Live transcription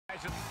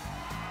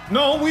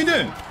No, we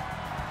didn't.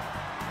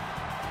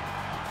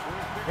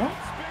 What?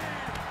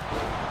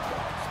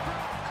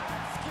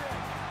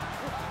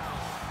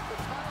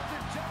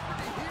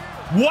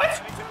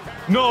 What?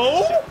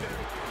 No.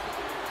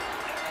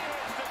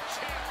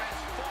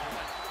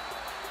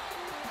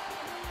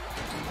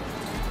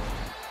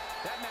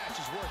 That match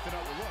is worth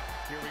another look.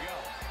 Here we go.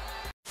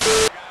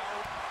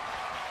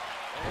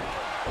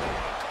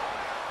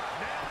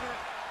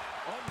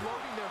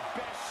 Unloading their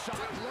best shot.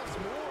 Less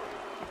more.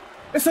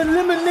 It's an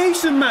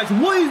elimination match.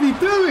 What is he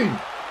doing?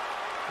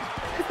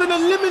 It's an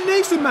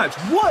elimination match.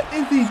 What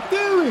is he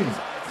doing?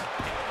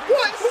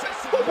 What?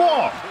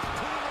 Football.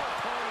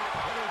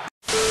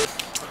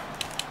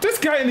 This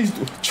guy in his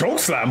choke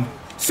slam.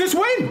 Since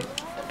when?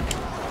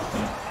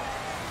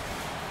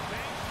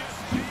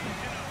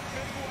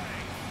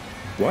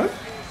 What?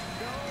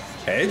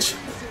 Edge?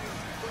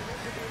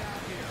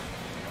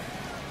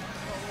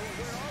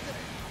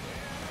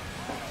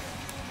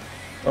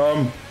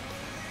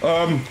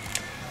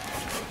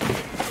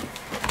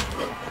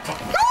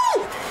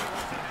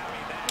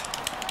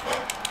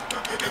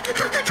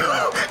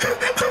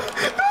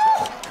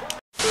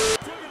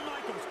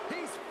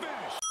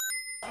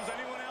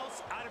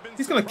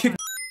 He's gonna kick.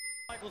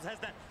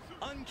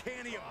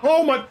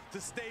 Oh my!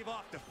 To stave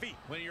off defeat.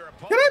 When your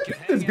Can I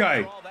beat this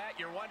guy?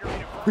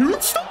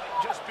 Tombstone?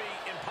 Just be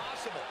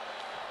impossible.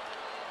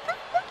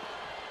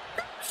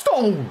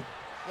 Stone.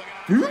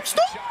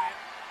 Tombstone?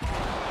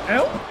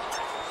 Hell?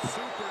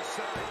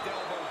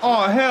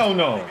 Oh hell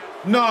no!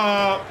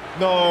 No,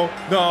 no,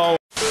 no!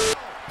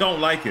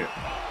 Don't like it.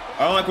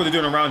 I don't like what they're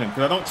doing around him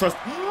because I don't trust.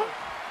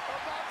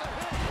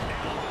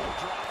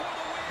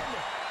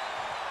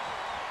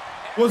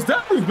 Was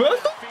that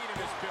reversal?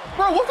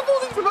 Bro, what's the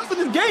most reversal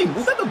in this game?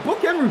 Was that the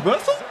bookend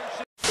reversal?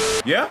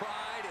 Yeah?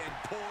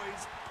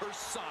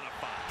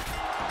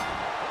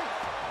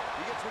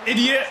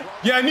 Idiot!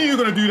 Yeah, I knew you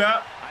were gonna do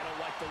that. I don't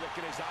like the look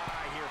in his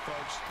eye here,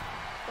 folks.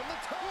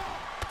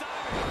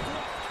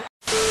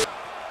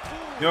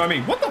 You know what I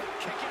mean? What the?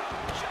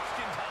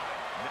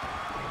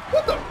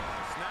 What the?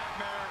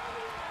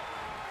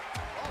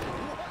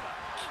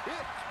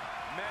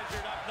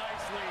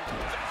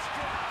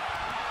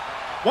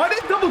 Why are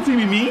they double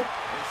teaming me?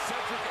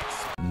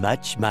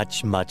 Much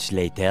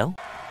later.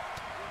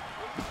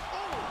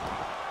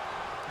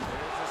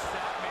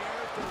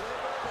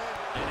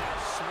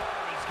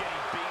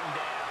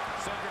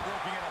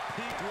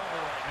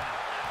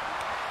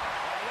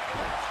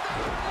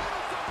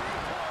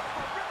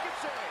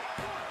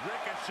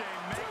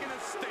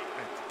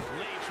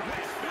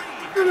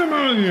 Get him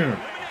out of here.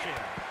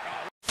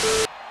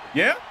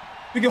 Yeah?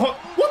 You can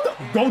what the?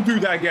 Don't do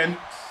that again.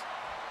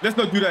 Let's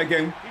not do that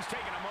again.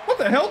 What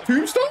the hell,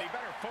 Tombstone?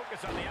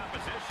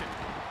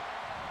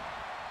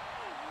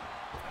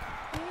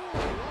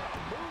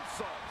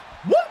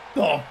 What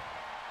the?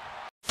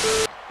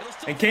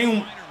 And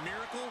Kane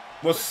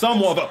was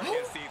somewhat of a...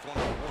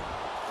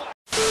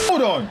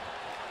 Hold on.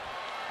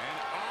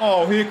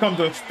 Oh, here comes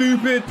a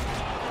stupid...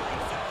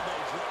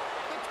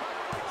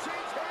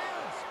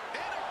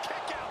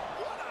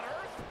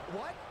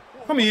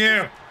 Come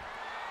here.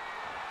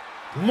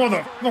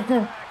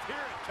 Motherfucker.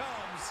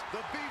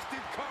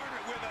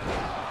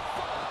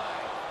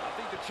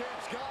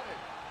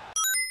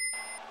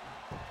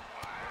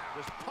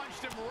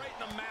 Punched him right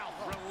in the mouth.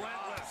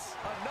 Relentless.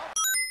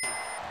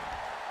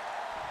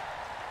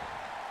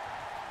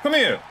 Come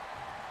here.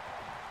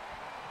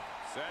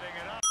 Setting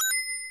it up.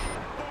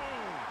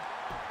 Boom.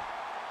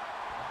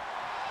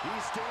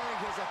 He's staring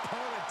his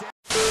opponent down.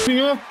 You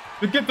know,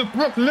 to get the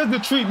Brock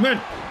Lesnar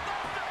treatment.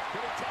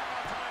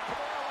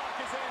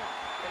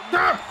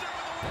 Stop!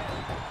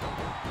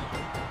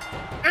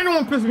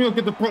 Anyone piss me off,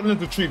 get the Brock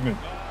Lesnar treatment.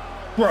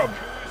 Bro.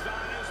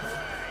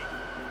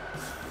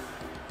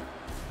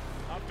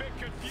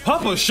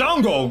 Papa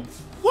Shango?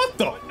 What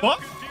the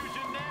fuck?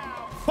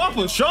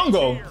 Papa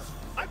Shango?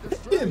 I hit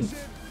him.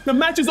 The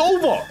match is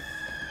over.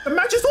 The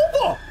match is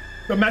over.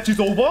 The match is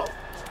over.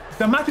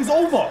 The match is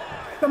over.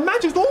 The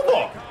match is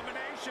over.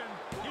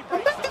 The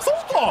match is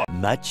over.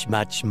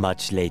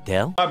 Much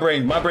later. My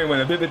brain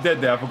went a bit dead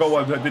there. I forgot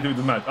what I did with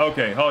the match.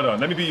 Okay, hold on.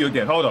 Let me beat you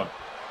again. Hold on.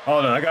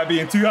 I gotta be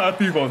in 2 out of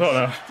 3 votes. Hold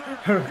on.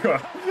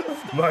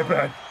 My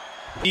bad.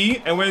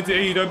 And went to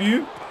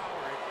AEW.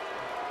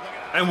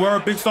 And we're a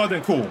big star,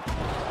 then cool.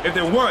 If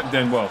they weren't,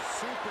 then well.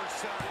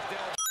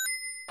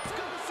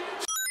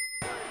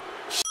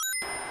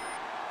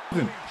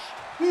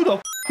 Who the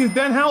f is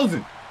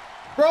Danhausen?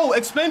 Bro,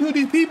 explain who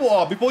these people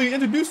are before you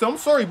introduce them. I'm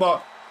sorry,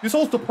 but this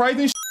whole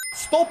surprising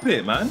stop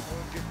it, man.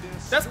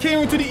 That's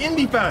catering to the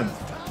indie fans.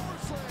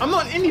 I'm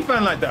not an indie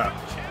fan like that.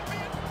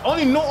 I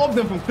only know of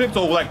them from clips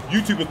or like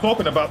YouTube are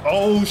talking about.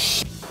 Oh,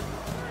 shit.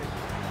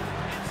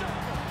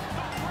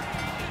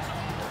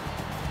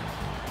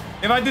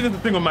 If I did this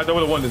a single match, I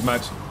would have won this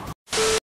match.